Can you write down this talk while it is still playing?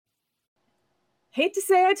Hate to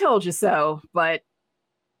say I told you so, but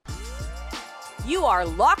You are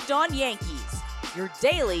Locked On Yankees, your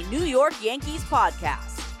daily New York Yankees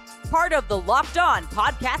podcast. Part of the Locked On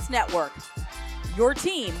Podcast Network, your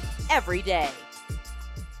team every day.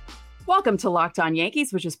 welcome to Locked On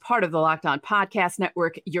Yankees, which is part of the Locked On Podcast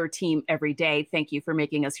Network, your team every day. Thank you for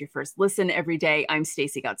making us your first listen every day. I'm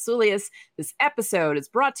Stacey Gotsoulias. This episode is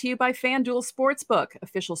brought to you by FanDuel Sportsbook,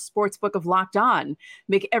 official sportsbook of Locked On.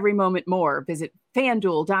 Make every moment more. Visit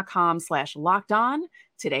FanDuel.com/Locked On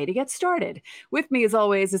today to get started. With me, as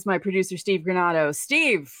always, is my producer, Steve Granado.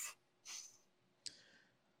 Steve.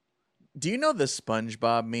 Do you know the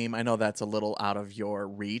SpongeBob meme? I know that's a little out of your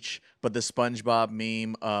reach, but the SpongeBob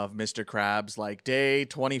meme of Mr. Krabs, like day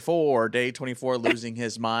 24 losing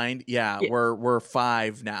his mind. Yeah, we're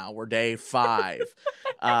 5 now. We're day 5.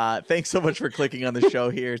 Thanks so much for clicking on the show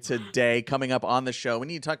here today. Coming up on the show, we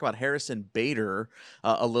need to talk about Harrison Bader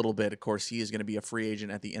a little bit. Of course, he is going to be a free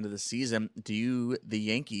agent at the end of the season. Do the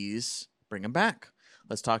Yankees bring him back?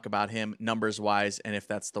 Let's talk about him numbers-wise and if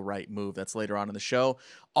that's the right move. That's later on in the show.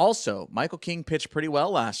 Also, Michael King pitched pretty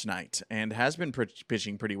well last night and has been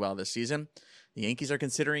pitching pretty well this season. The Yankees are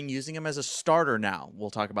considering using him as a starter now. We'll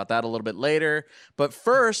talk about that a little bit later. But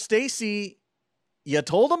first, Stacey, you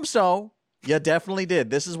told him so. You definitely did.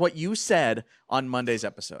 This is what you said on Monday's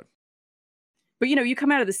episode. But, you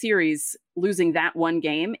come out of the series losing that one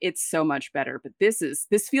game, it's so much better. But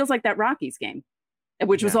this feels like that Rockies game,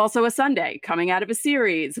 which was also a Sunday, coming out of a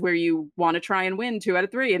series where you want to try and win 2 out of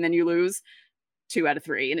 3, and then you lose 2 out of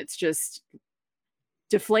 3, and it's just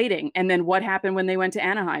deflating. And then what happened when they went to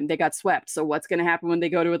Anaheim? They got swept. So what's going to happen when they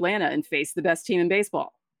go to Atlanta and face the best team in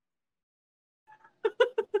baseball?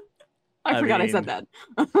 I forgot I said that.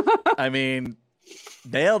 I mean,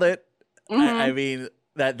 nailed it. Mm-hmm. I mean,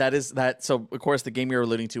 that is that. So, of course, the game you're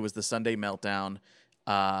alluding to was the Sunday meltdown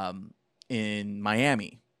in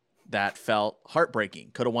Miami. That felt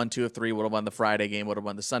heartbreaking. Could have won 2 of 3, would have won the Friday game, would have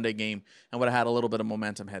won the Sunday game, and would have had a little bit of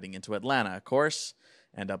momentum heading into Atlanta. Of course,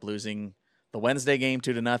 end up losing the Wednesday game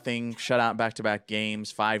 2-0, shut out back-to-back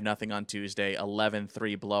games, 5-0 on Tuesday,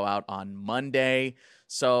 11-3 blowout on Monday.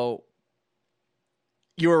 So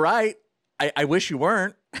you were right. I wish you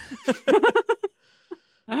weren't.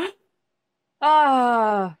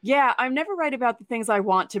 Yeah, I'm never right about the things I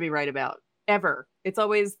want to be right about. Ever. It's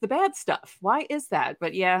always the bad stuff. Why is that?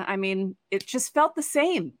 But yeah, I mean, it just felt the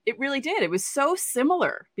same. It really did. It was so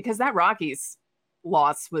similar because that Rockies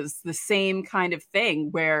loss was the same kind of thing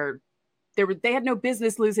where they had no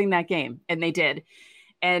business losing that game, and they did.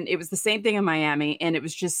 And it was the same thing in Miami, and it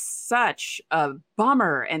was just such a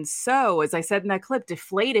bummer. And so, as I said in that clip,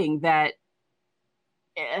 deflating that,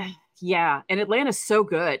 yeah. And Atlanta's so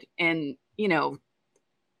good. And, no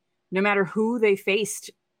matter who they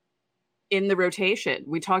faced in the rotation.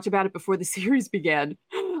 We talked about it before the series began.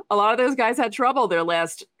 A lot of those guys had trouble their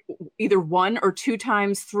last either 1 or 2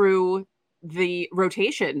 times through the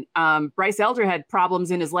rotation. Bryce Elder had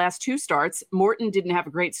problems in his last 2 starts. Morton didn't have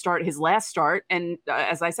a great start his last start. And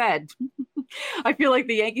as I said, I feel like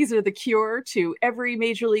the Yankees are the cure to every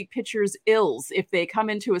major league pitcher's ills. If they come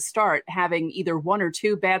into a start having either 1 or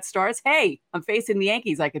 2 bad starts, hey, I'm facing the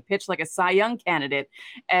Yankees. I could pitch like a Cy Young candidate.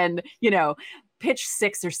 And, pitch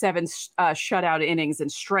 6 or 7 shutout innings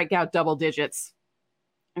and strike out double digits.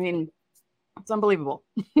 I mean, it's unbelievable.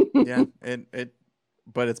 Yeah,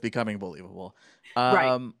 but it's becoming believable.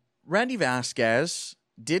 Right. Randy Vasquez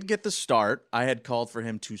did get the start. I had called for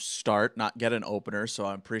him to start, not get an opener, so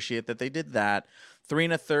I appreciate that they did that. 3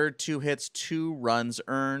 1/3, 2 hits, 2 runs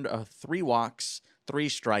earned, 3 walks, 3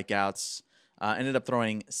 strikeouts. Ended up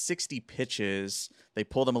throwing 60 pitches. They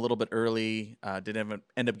pulled him a little bit early. Did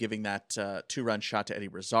end up giving that 2-run shot to Eddie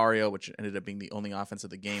Rosario, which ended up being the only offense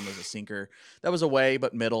of the game. Was a sinker that was away,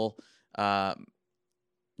 but middle, kind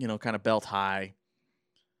of belt high.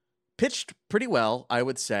 Pitched pretty well, I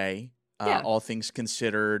would say, all things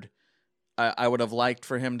considered. I would have liked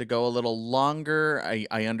for him to go a little longer.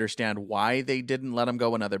 I understand why they didn't let him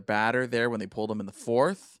go another batter there when they pulled him in the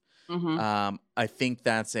 4th. Mm-hmm. I think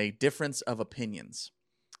that's a difference of opinions,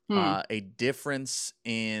 a difference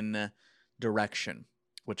in direction,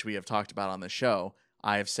 which we have talked about on the show.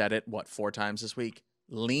 I have said it, 4 times this week?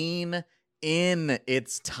 Lean in.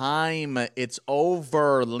 It's time. It's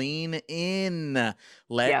over. Lean in.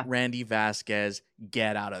 Let Randy Vasquez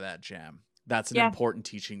get out of that jam. That's an important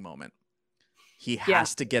teaching moment. He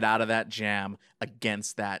has to get out of that jam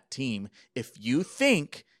against that team. If you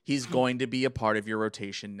think he's going to be a part of your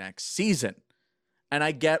rotation next season. And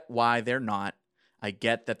I get why they're not. I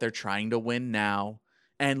get that they're trying to win now.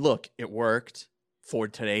 And look, it worked for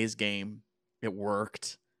today's game. It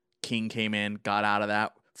worked. King came in, got out of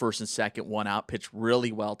that first and second, one out, pitched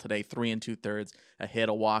really well today, 3 2/3, a hit,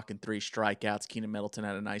 a walk, and 3 strikeouts. Keenan Middleton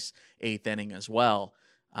had a nice 8th inning as well.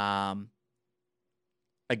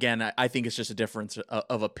 Again, I think it's just a difference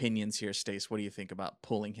of opinions here, Stace. What do you think about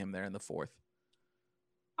pulling him there in the 4th?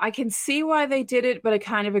 I can see why they did it, but I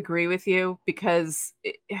kind of agree with you because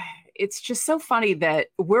it's just so funny that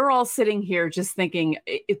we're all sitting here just thinking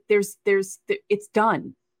it's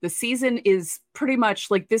done. The season is pretty much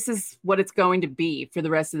like this is what it's going to be for the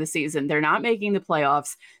rest of the season. They're not making the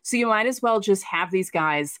playoffs. So you might as well just have these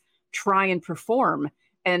guys try and perform.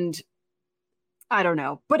 And I don't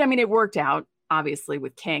know, but I mean, it worked out obviously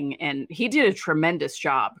with King, and he did a tremendous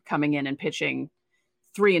job coming in and pitching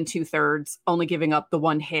 3 2/3, only giving up the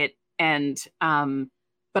 1 hit. And,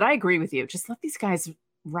 but I agree with you. Just let these guys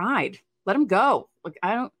ride. Let them go. Like,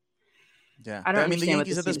 I don't I mean, the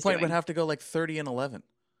Yankees at this point would have to go like 30-11.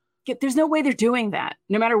 There's no way they're doing that.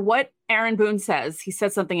 No matter what Aaron Boone says, he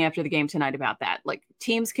said something after the game tonight about that. Like,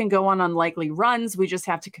 teams can go on unlikely runs. We just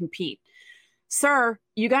have to compete. Sir,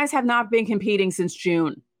 you guys have not been competing since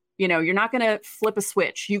June. You know, you're not going to flip a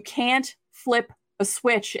switch. You can't flip a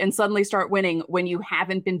switch and suddenly start winning when you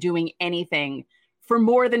haven't been doing anything for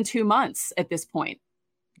more than 2 months at this point.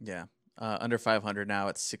 Yeah. Under 500 now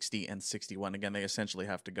at 60 and 61. Again, they essentially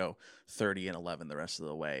have to go 30-11 the rest of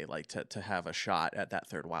the way, like to have a shot at that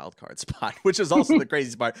 3rd wild card spot, which is also the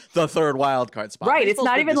crazy part. The 3rd wild card spot. Right. It's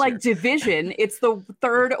not even like division. It's the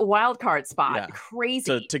 3rd wild card spot. Yeah. Crazy.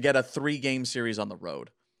 So to get a 3-game series on the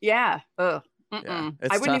road. Yeah. Ugh. Yeah.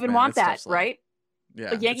 I wouldn't even want that, right?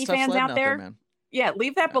 Yeah. Like Yankee fans out there, man. Yeah,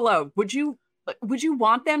 leave that below. Would you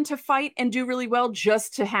want them to fight and do really well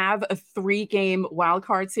just to have a 3-game wild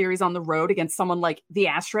card series on the road against someone like the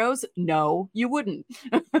Astros? No, you wouldn't.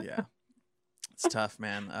 Yeah. It's tough,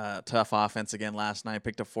 man. Tough offense again last night.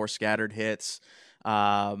 Picked up 4 scattered hits.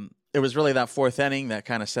 It was really that 4th inning that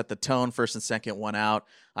kind of set the tone. First and second, 1 out.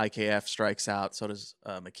 IKF strikes out. So does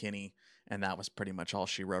McKinney. And that was pretty much all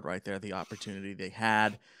she wrote right there. The opportunity they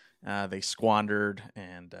had, they squandered.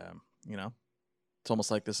 And, it's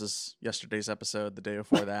almost like this is yesterday's episode, the day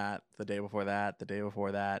before that, the day before that, the day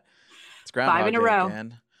before that. It's Groundhog 5 in a Day row.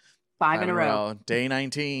 again. 5 in a row. Day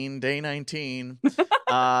 19, day 19.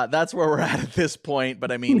 That's where we're at this point.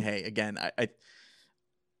 But I mean, hey, again, I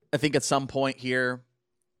think at some point here,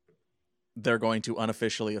 they're going to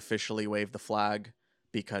officially wave the flag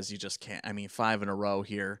because you just can't. I mean, 5 in a row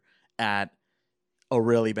here at a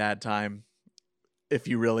really bad time. If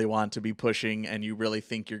you really want to be pushing and you really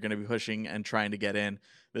think you're going to be pushing and trying to get in,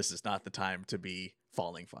 this is not the time to be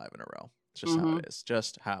falling 5 in a row. It's just how it is.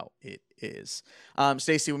 Just how it is.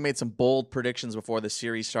 Stacey, we made some bold predictions before the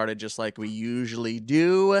series started, just like we usually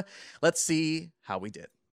do. Let's see how we did.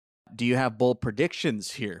 Do you have bold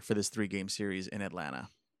predictions here for this 3-game series in Atlanta?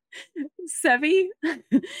 Sevy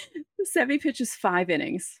pitches 5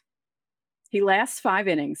 innings. He lasts 5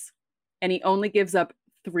 innings, and he only gives up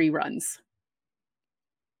 3 runs.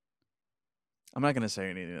 I'm not going to say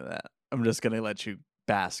anything to that. I'm just going to let you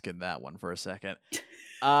bask in that one for a second.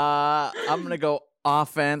 I'm going to go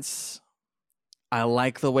offense. I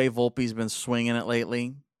like the way Volpe's been swinging it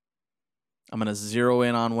lately. I'm going to zero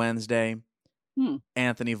in on Wednesday.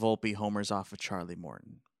 Anthony Volpe homers off of Charlie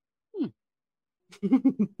Morton.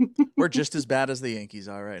 We're just as bad as the Yankees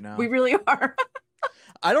are right now. We really are.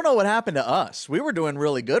 I don't know what happened to us. We were doing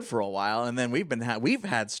really good for a while, and then we've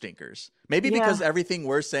had stinkers. Maybe because everything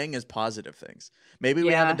we're saying is positive things. Maybe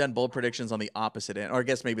we haven't done bold predictions on the opposite end, or I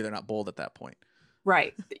guess maybe they're not bold at that point.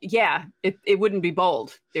 Right. Yeah. It wouldn't be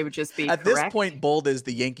bold. It would just be at correct. This point, bold is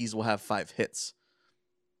the Yankees will have 5 hits.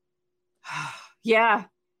 Yeah.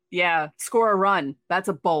 Score a run. That's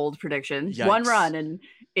a bold prediction. Yikes. 1 run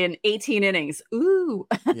in 18 innings. Ooh.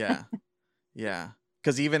 Yeah.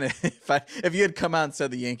 Because even if you had come out and said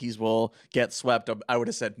the Yankees will get swept, I would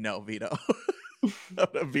have said no, veto. I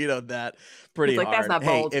would have vetoed that pretty hard. That's not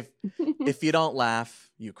bold. Hey, if you don't laugh,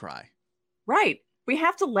 you cry. Right. We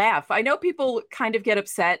have to laugh. I know people kind of get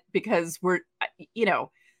upset because we're, I don't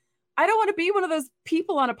want to be one of those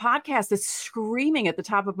people on a podcast that's screaming at the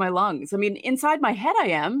top of my lungs. I mean, inside my head I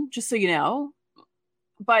am, just so you know.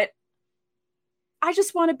 But I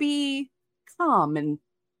just want to be calm and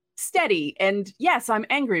steady. And yes, I'm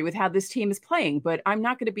angry with how this team is playing, but I'm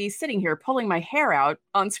not going to be sitting here pulling my hair out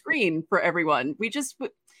on screen for everyone. You just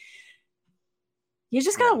got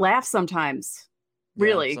to laugh sometimes.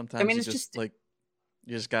 Really. Sometimes I mean, it's just like,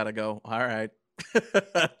 you just got to go, all right.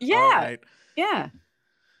 Yeah. All right. Yeah.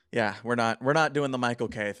 Yeah. We're not doing the Michael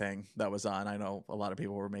K thing that was on. I know a lot of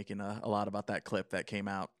people were making a lot about that clip that came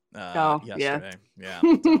out yesterday. Yeah.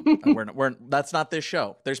 So, that's not this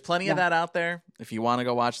show. There's plenty of that out there. If you want to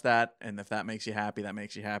go watch that, and if that makes you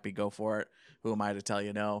happy, go for it. Who am I to tell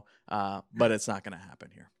you no? But it's not going to happen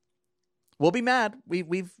here. We'll be mad.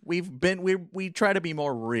 We try to be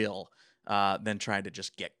more real than trying to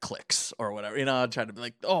just get clicks or whatever. Try to be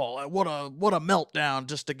like, oh, what a meltdown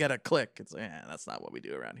just to get a click. It's that's not what we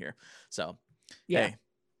do around here. So, hey,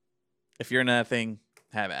 if you're in that thing,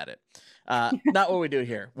 have at it. Not what we do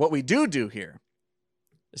here. What we do here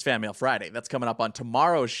is Fan Mail Friday. That's coming up on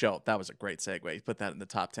tomorrow's show. That was a great segue. Put that in the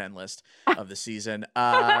top 10 list of the season.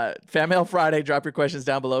 Fan Mail Friday. Drop your questions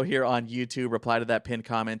down below here on YouTube. Reply to that pinned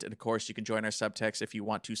comment. And, of course, you can join our subtext if you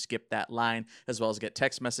want to skip that line, as well as get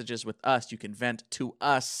text messages with us. You can vent to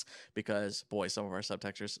us because, boy, some of our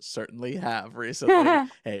subtexters certainly have recently.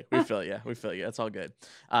 Hey, we feel you. It's all good.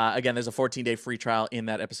 Again, there's a 14-day free trial in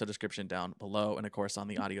that episode description down below. And, of course, on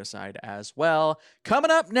the audio side as well.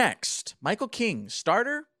 Coming up next, Michael King,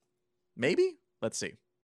 starter. Maybe? Let's see.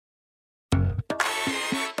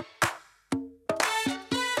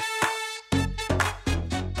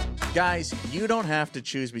 Guys, you don't have to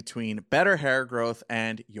choose between better hair growth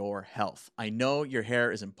and your health. I know your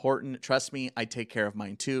hair is important. Trust me, I take care of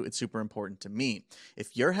mine too. It's super important to me.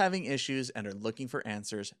 If you're having issues and are looking for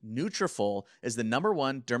answers, Nutrafol is the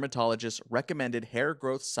 #1 dermatologist recommended hair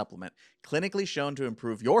growth supplement, clinically shown to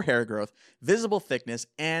improve your hair growth, visible thickness,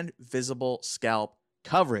 and visible scalp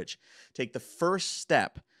coverage. Take the first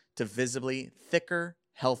step to visibly thicker,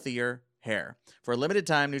 healthier hair. For a limited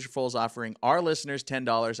time, Nutrafol is offering our listeners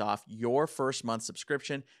 $10 off your first month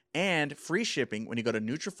subscription and free shipping when you go to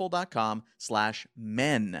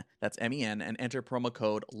Nutrafol.com/men. That's MEN, and enter promo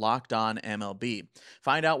code LOCKEDONMLB.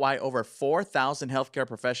 Find out why over 4,000 healthcare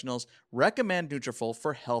professionals recommend Nutrafol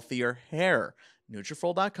for healthier hair.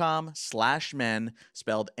 Nutrafol.com/men,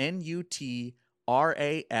 spelled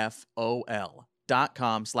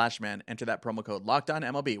NUTRAFOL.com/men. Enter that promo code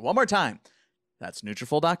LOCKEDONMLB. One more time. That's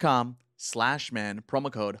Nutrafol.com/men,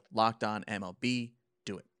 promo code LOCKEDONMLB.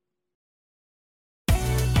 Do it.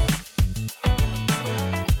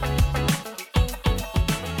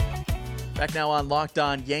 Back now on Locked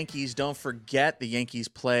On Yankees. Don't forget the Yankees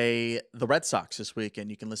play the Red Sox this weekend.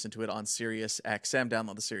 You can listen to it on SiriusXM.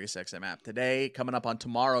 Download the SiriusXM app today. Coming up on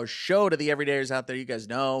tomorrow's show, to the everydayers out there, you guys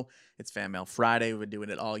know it's Fan Mail Friday. We've been doing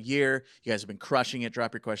it all year. You guys have been crushing it.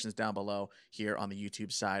 Drop your questions down below here on the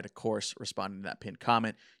YouTube side. Of course, responding to that pinned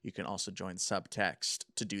comment. You can also join subtext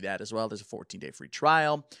to do that as well. There's a 14-day free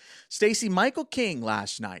trial. Stacey, Michael King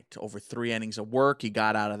last night, over 3 innings of work. He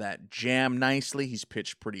got out of that jam nicely. He's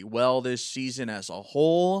pitched pretty well this season as a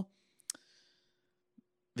whole.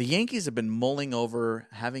 The Yankees have been mulling over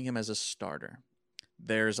having him as a starter.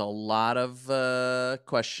 There's a lot of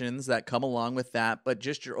questions that come along with that, but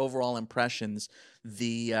just your overall impressions,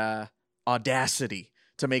 the audacity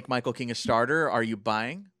to make Michael King a starter, are you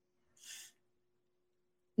buying?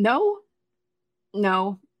 No.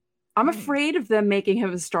 I'm afraid of them making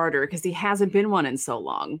him a starter because he hasn't been one in so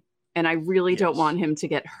long, and I really don't want him to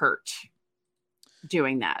get hurt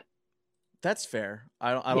doing that. That's fair.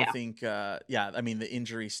 I don't think. I mean, the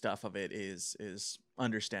injury stuff of it is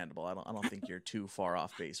understandable. I don't think you're too far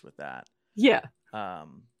off base with that. Yeah.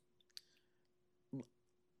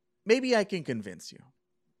 Maybe I can convince you.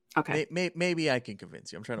 Okay. Maybe I can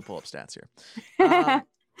convince you. I'm trying to pull up stats here.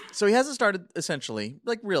 So he hasn't started essentially,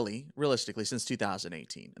 realistically, since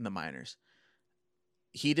 2018 in the minors.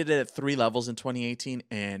 He did it at 3 levels in 2018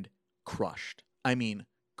 and crushed. I mean,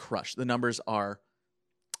 crushed. The numbers are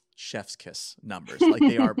chef's kiss numbers.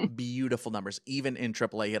 They are beautiful numbers. Even in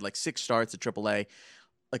AAA, he had 6 starts at AAA,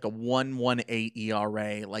 like a 1.18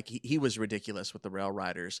 ERA. He was ridiculous with the Rail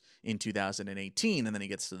Riders in 2018, and then he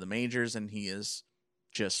gets to the majors and he has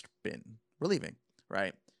just been relieving,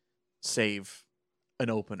 right? Save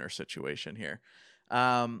an opener situation here.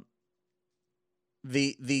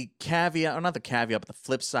 The caveat, or not the caveat, but the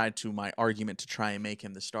flip side to my argument to try and make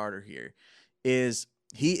him the starter here is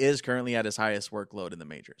he is currently at his highest workload in the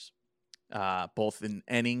majors, both in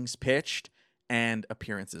innings pitched and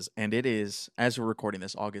appearances. And it is, as we're recording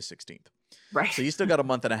this, August 16th. Right. So you still got a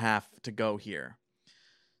month and a half to go here.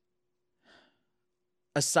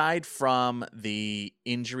 Aside from the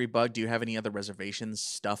injury bug, do you have any other reservations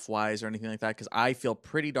stuff-wise or anything like that? Because I feel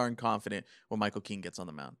pretty darn confident when Michael King gets on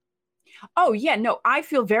the mound. Oh, yeah. No, I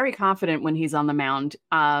feel very confident when he's on the mound.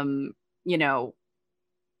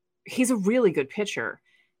 He's a really good pitcher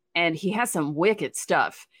and he has some wicked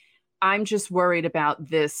stuff. I'm just worried about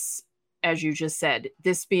this, as you just said,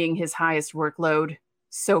 this being his highest workload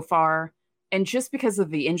so far. And just because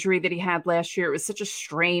of the injury that he had last year, it was such a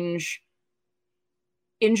strange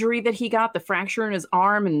injury that he got, the fracture in his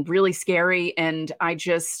arm, and really scary. And I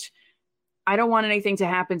don't want anything to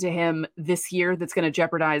happen to him this year that's going to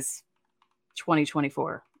jeopardize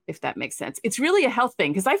 2024, if that makes sense. It's really a health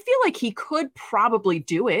thing because I feel like he could probably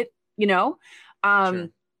do it, you know? Sure.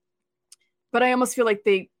 But I almost feel like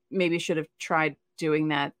they maybe should have tried doing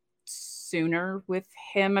that sooner with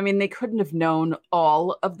him. I mean, they couldn't have known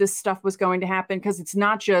all of this stuff was going to happen because it's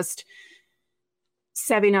not just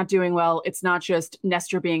Sevi not doing well. It's not just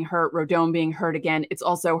Nestor being hurt, Rodon being hurt again. It's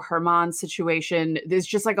also Herman's situation. There's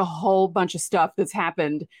just like a whole bunch of stuff that's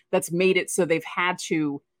happened that's made it so they've had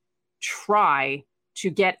to try to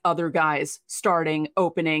get other guys starting,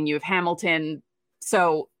 opening. You have Hamilton.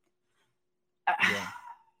 So, Yeah.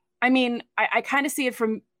 I mean, I kind of see it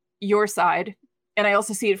from your side. And I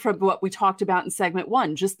also see it from what we talked about in segment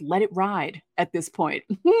 1. Just let it ride at this point.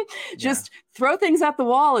 Just throw things at the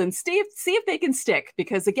wall and see if they can stick.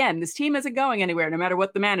 Because again, this team isn't going anywhere, no matter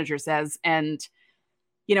what the manager says. And,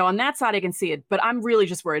 you know, on that side, I can see it. But I'm really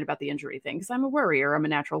just worried about the injury thing because I'm a worrier. I'm a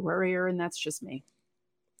natural worrier, and that's just me.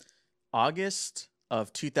 August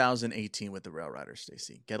of 2018 with the Rail Riders,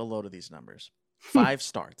 Stacey. Get a load of these numbers. 5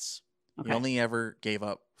 starts. Okay. He only ever gave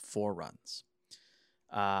up 4 runs.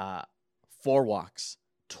 4 walks,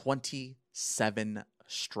 27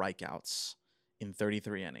 strikeouts in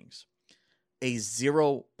 33 innings, a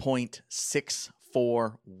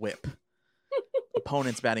 0.64 whip.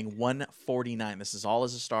 Opponents batting 149. This is all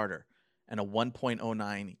as a starter, and a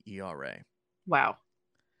 1.09 ERA. Wow.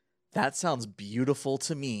 That sounds beautiful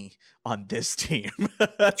to me on this team.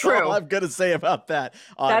 True. All I'm going to say about that.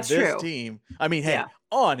 On That's this true. team. I mean, hey,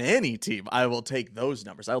 on any team, I will take those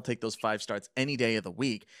numbers. I will take those 5 starts any day of the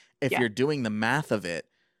week. If you're doing the math of it,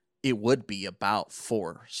 it would be about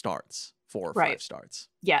 4 starts, 4 or 5 starts.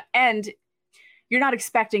 Yeah. And you're not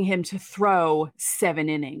expecting him to throw 7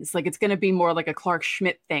 innings. Like, it's going to be more like a Clark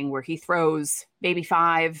Schmidt thing where he throws maybe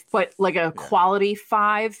 5, but like a quality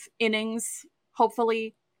 5 innings,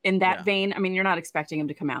 hopefully. In that vein, I mean, you're not expecting him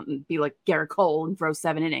to come out and be like Garrett Cole and throw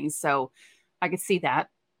 7 innings. So I could see that.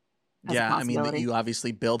 Yeah, I mean, you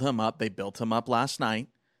obviously build him up. They built him up last night.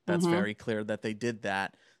 That's very clear that they did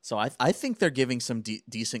that. So I think they're giving some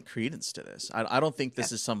decent credence to this. I don't think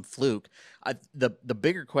this is some fluke. The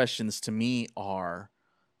bigger questions to me are,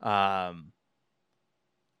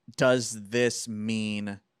 does this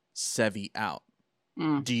mean Sevi out?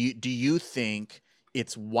 Do you think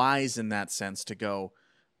it's wise in that sense to go,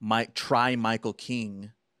 try Michael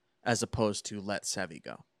King as opposed to let Sevi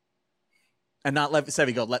go? And not let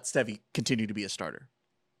Sevi go, let Sevi continue to be a starter.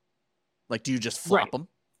 Like, do you just flop him?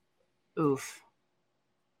 Oof.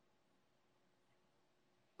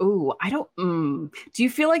 Ooh, I don't. Do you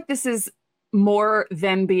feel like this is more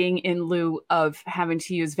them being in lieu of having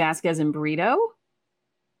to use Vasquez and Burrito?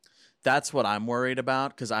 That's what I'm worried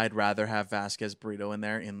about, because I'd rather have Vasquez Burrito in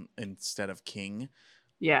there instead of King.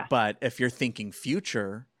 Yeah. But if you're thinking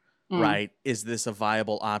future, right, is this a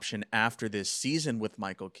viable option after this season with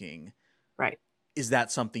Michael King? Right. Is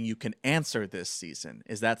that something you can answer this season?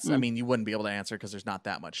 Is that, I mean, you wouldn't be able to answer because there's not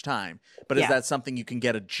that much time, but is that something you can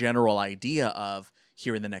get a general idea of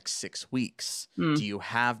here in the next 6 weeks? Do you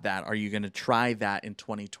have that? Are you going to try that in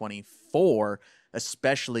 2024,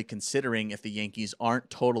 especially considering if the Yankees aren't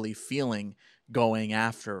totally feeling going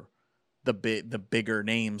after the bigger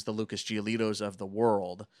names, the Lucas Giolito's of the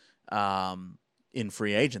world, in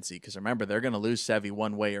free agency? Because remember, they're going to lose Sevi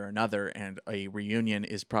one way or another, and a reunion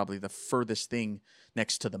is probably the furthest thing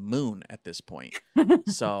next to the moon at this point.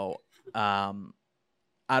 So I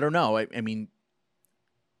don't know. I mean,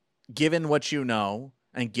 given what you know,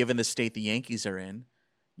 and given the state the Yankees are in,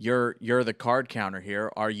 you're the card counter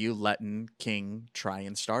here. Are you letting King try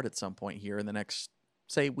and start at some point here in the next,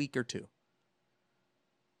 say, week or 2?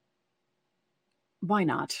 Why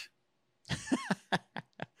not?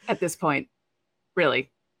 At this point,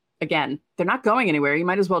 really. Again, they're not going anywhere. You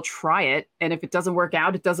might as well try it. And if it doesn't work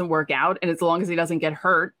out, it doesn't work out. And as long as he doesn't get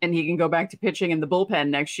hurt and he can go back to pitching in the bullpen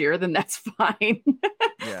next year, then that's fine.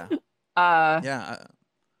 Yeah.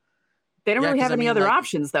 They don't really have any other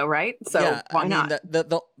options, though, right? So why not?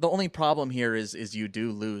 The only problem here is you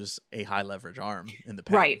do lose a high leverage arm in the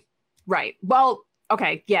pen. Right. Well,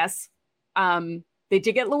 okay, yes. They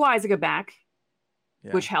did get Loizaga back,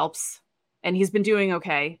 which helps. And he's been doing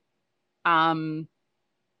okay. You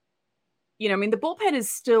know, I mean, the bullpen is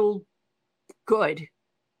still good,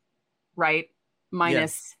 right?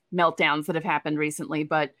 Minus meltdowns that have happened recently.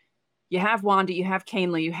 But you have Wanda, you have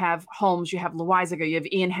Canely, you have Holmes, you have Loizaga, you have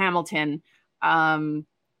Ian Hamilton.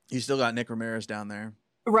 You still got Nick Ramirez down there.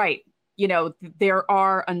 Right. You know, there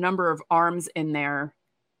are a number of arms in there.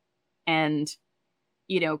 And,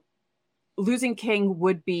 you know, losing King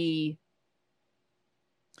would be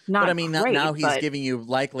But I not mean, now great, he's but giving you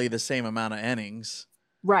likely the same amount of innings,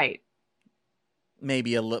 right.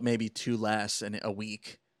 maybe maybe two less in a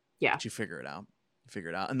week. Yeah. But you figure it out.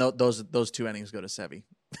 And those two innings go to Sevy.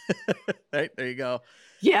 Right, there you go.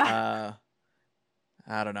 Yeah.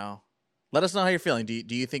 I don't know. Let us know how you're feeling.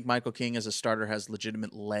 Do you think Michael King as a starter has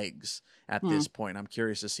legitimate legs at this point? I'm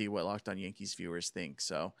curious to see what Locked On Yankees viewers think.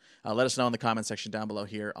 So let us know in the comment section down below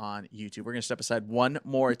here on YouTube. We're going to step aside one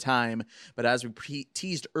more time. But as we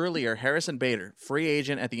teased earlier, Harrison Bader, free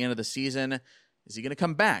agent at the end of the season. Is he going to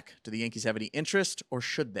come back? Do the Yankees have any interest, or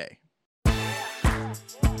should they?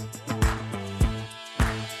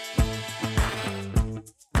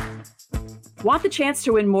 Want the chance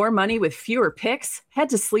to win more money with fewer picks? Head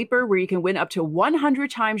to Sleeper, where you can win up to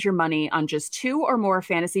 100 times your money on just 2 or more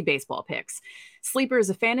fantasy baseball picks. Sleeper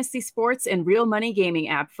is a fantasy sports and real money gaming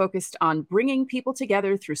app focused on bringing people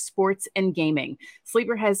together through sports and gaming.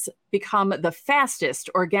 Sleeper has become the fastest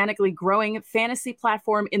organically growing fantasy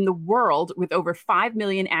platform in the world with over 5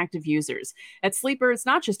 million active users. At Sleeper, it's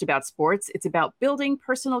not just about sports, it's about building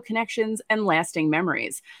personal connections and lasting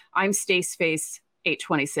memories. I'm Stace Face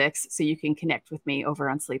 826, so you can connect with me over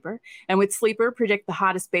on Sleeper. And with Sleeper, predict the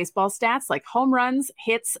hottest baseball stats like home runs,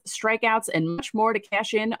 hits, strikeouts, and much more to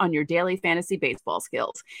cash in on your daily fantasy baseball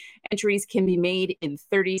skills. Entries can be made in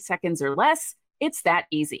 30 seconds or less. It's that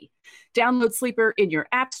easy. Download Sleeper in your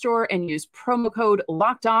app store and use promo code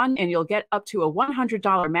LOCKEDON, and you'll get up to a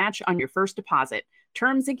 $100 match on your first deposit.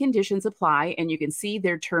 Terms and conditions apply, and you can see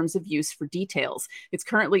their terms of use for details. It's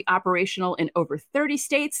currently operational in over 30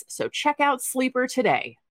 states, so check out Sleeper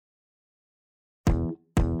today.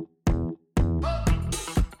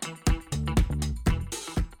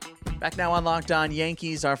 Back now on Locked On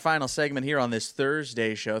Yankees, our final segment here on this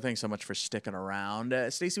Thursday show. Thanks so much for sticking around.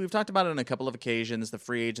 Stacey, we've talked about it on a couple of occasions, the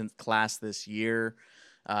free agent class this year,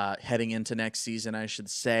 heading into next season, I should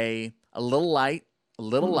say. A little light.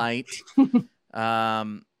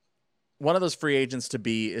 One of those free agents to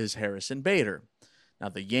be is Harrison Bader. Now,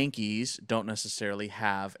 the Yankees don't necessarily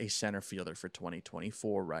have a center fielder for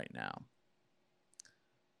 2024 right now.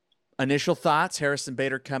 Initial thoughts, Harrison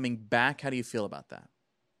Bader coming back. How do you feel about that?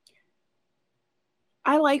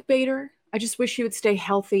 I like Bader. I just wish he would stay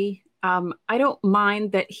healthy. I don't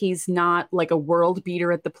mind that he's not like a world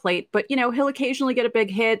beater at the plate, but he'll occasionally get a big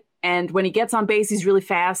hit. And when he gets on base, he's really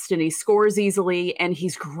fast and he scores easily and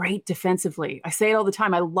he's great defensively. I say it all the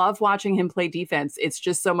time. I love watching him play defense. It's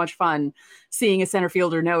just so much fun seeing a center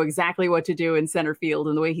fielder know exactly what to do in center field,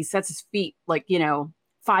 and the way he sets his feet,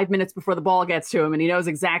 5 minutes before the ball gets to him, and he knows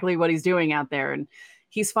exactly what he's doing out there. And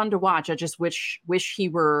he's fun to watch. I just wish he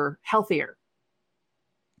were healthier.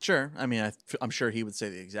 Sure. I mean, I'm sure he would say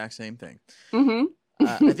the exact same thing. Mm-hmm.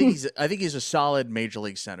 I think he's a solid major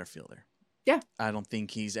league center fielder. Yeah. I don't think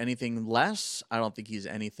he's anything less. I don't think he's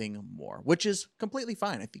anything more, which is completely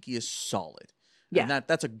fine. I think he is solid. Yeah. And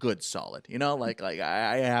that's a good solid.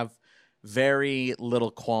 I have very little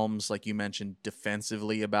qualms, like you mentioned,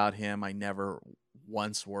 defensively about him. I never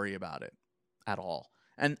once worry about it at all.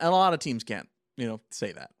 And a lot of teams can't.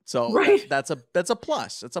 Say that. So right. that's a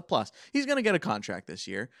plus. It's a plus. He's going to get a contract this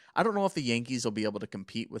year. I don't know if the Yankees will be able to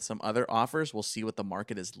compete with some other offers. We'll see what the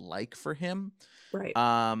market is like for him. Right.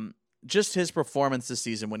 Just his performance this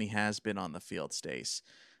season when he has been on the field, Stace.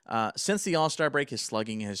 Since the All-Star break, his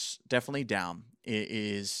slugging is definitely down. It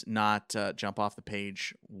is not jump off the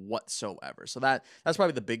page whatsoever. So that's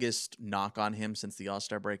probably the biggest knock on him since the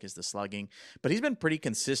All-Star break is the slugging. But he's been pretty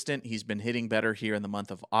consistent. He's been hitting better here in the month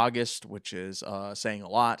of August, which is saying a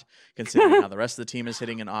lot considering how the rest of the team is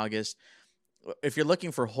hitting in August. If you're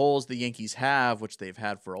looking for holes the Yankees have, which they've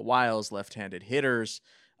had for a while, is left-handed hitters,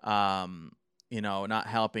 not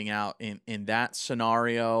helping out in that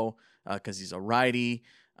scenario because he's a righty.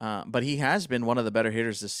 But he has been one of the better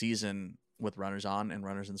hitters this season with runners on and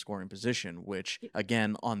runners in scoring position, which,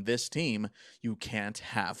 again, on this team, you can't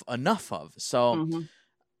have enough of. So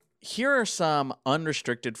here are some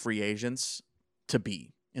unrestricted free agents to be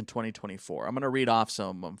in 2024. I'm going to read off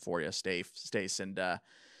some of them for you, Stace. And, of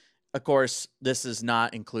course, this is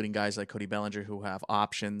not including guys like Cody Bellinger who have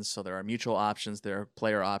options. So there are mutual options, there are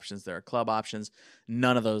player options, there are club options.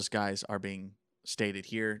 None of those guys are being stated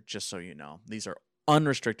here, just so you know. These are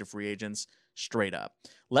unrestricted free agents, straight up.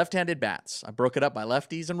 Left-handed bats. I broke it up by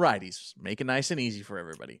lefties and righties. Make it nice and easy for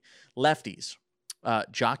everybody. Lefties.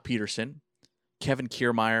 Jock Peterson, Kevin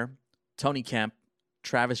Kiermaier, Tony Kemp,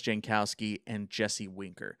 Travis Jankowski, and Jesse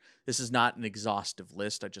Winker. This is not an exhaustive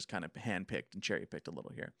list. I just kind of handpicked and cherry-picked a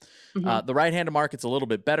little here. The right-handed market's a little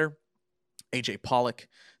bit better. A.J. Pollock,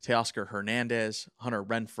 Teoscar Hernandez, Hunter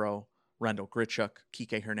Renfroe, Randall Grichuk,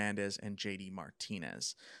 Kike Hernandez, and JD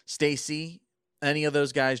Martinez. Stacy, any of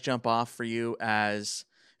those guys jump off for you as,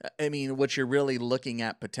 I mean, what you're really looking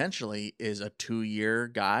at potentially is a 2-year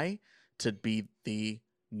guy to be the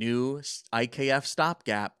new IKF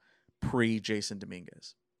stopgap pre-Jason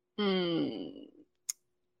Dominguez?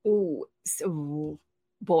 Ooh,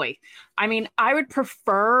 boy. I mean, I would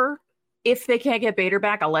prefer, if they can't get Bader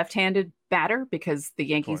back, a left-handed batter, because the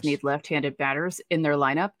Yankees need left-handed batters in their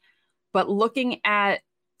lineup. But looking at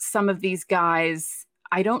some of these guys,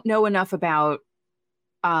 I don't know enough about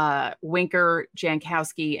Winker,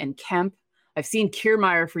 Jankowski, and Kemp. I've seen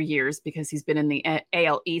Kiermaier for years because he's been in the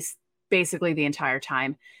AL East basically the entire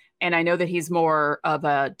time. And I know that he's more of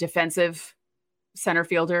a defensive center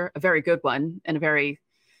fielder, a very good one, and a very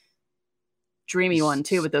dreamy one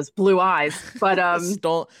too, with those blue eyes. But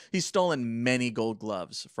he's stolen many Gold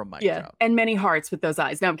Gloves from Mike Trout, and many hearts with those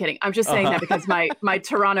eyes. No, I'm kidding. I'm just saying that because my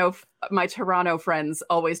Toronto friends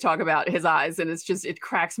always talk about his eyes, and it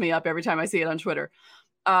cracks me up every time I see it on Twitter.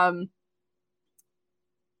 How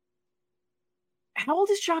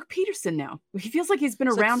old is Jock Peterson now? He feels like he's been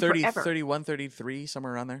around 30, forever. 31, 33,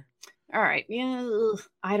 somewhere around there. All right. Yeah,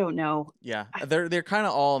 I don't know. Yeah, they're kind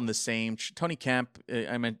of all in the same. Tony Kemp,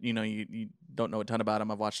 I mean, you don't know a ton about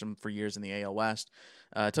him. I've watched him for years in the AL West.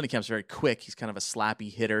 Tony Kemp's very quick. He's kind of a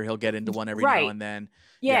slappy hitter. He'll get into one every now and then.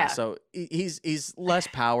 Yeah. So he's less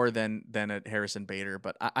power than a Harrison Bader,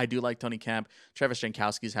 but I do like Tony Kemp. Travis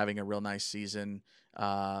Jankowski's having a real nice season.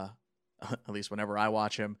 At least whenever I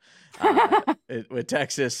watch him with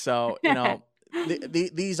Texas. So,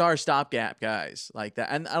 these are stopgap guys like that.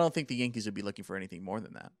 And I don't think the Yankees would be looking for anything more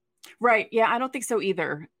than that. Right. Yeah, I don't think so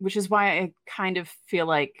either, which is why I kind of feel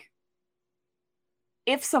like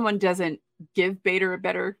if someone doesn't give Bader a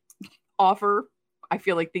better offer, I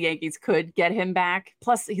feel like the Yankees could get him back.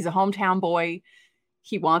 Plus, he's a hometown boy.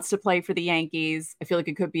 He wants to play for the Yankees. I feel like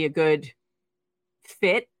it could be a good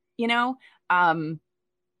fit,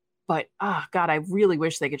 But, God, I really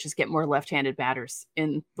wish they could just get more left-handed batters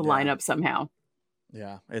in the lineup somehow.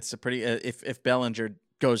 Yeah, it's a pretty if Bellinger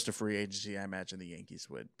goes to free agency, I imagine the Yankees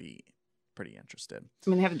would be pretty interested. I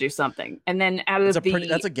mean, they have to do something. And then out of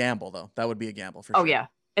that's a gamble, though. That would be a gamble for sure. Oh, yeah.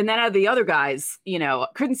 And then out of the other guys,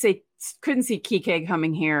 couldn't see Kike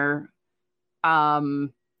coming here.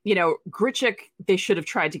 Grichuk, they should have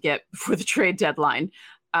tried to get before the trade deadline.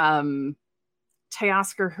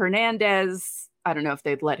 Teoscar Hernandez, I don't know if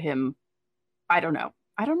they'd let him. I don't know.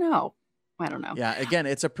 Yeah, again,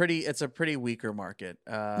 it's a pretty weaker market.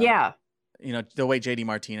 Yeah. The way JD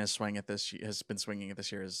Martinez has been swinging it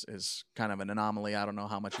this year is kind of an anomaly. I don't know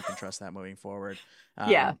how much you can trust that moving forward.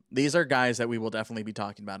 Yeah. These are guys that we will definitely be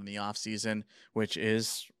talking about in the offseason, which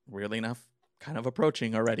is, weirdly enough, kind of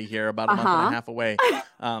approaching already here, about a month and a half away.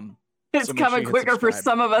 It's coming quicker for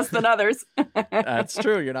some of us than others. That's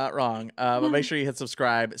true. You're not wrong. But make sure you hit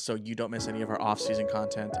subscribe so you don't miss any of our off-season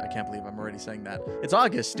content. I can't believe I'm already saying that. It's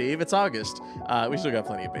August, Steve. It's August. We still got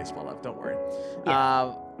plenty of baseball left. Don't worry.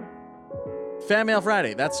 Yeah. Fan Mail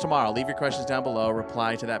Friday. That's tomorrow. Leave your questions down below.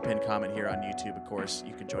 Reply to that pinned comment here on YouTube. Of course,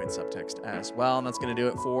 you can join subtext as well. And that's going to do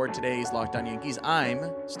it for today's Locked On Yankees.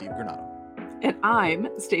 I'm Steve Granado. And I'm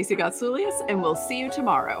Stacey Gotsoulias, and we'll see you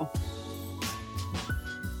tomorrow.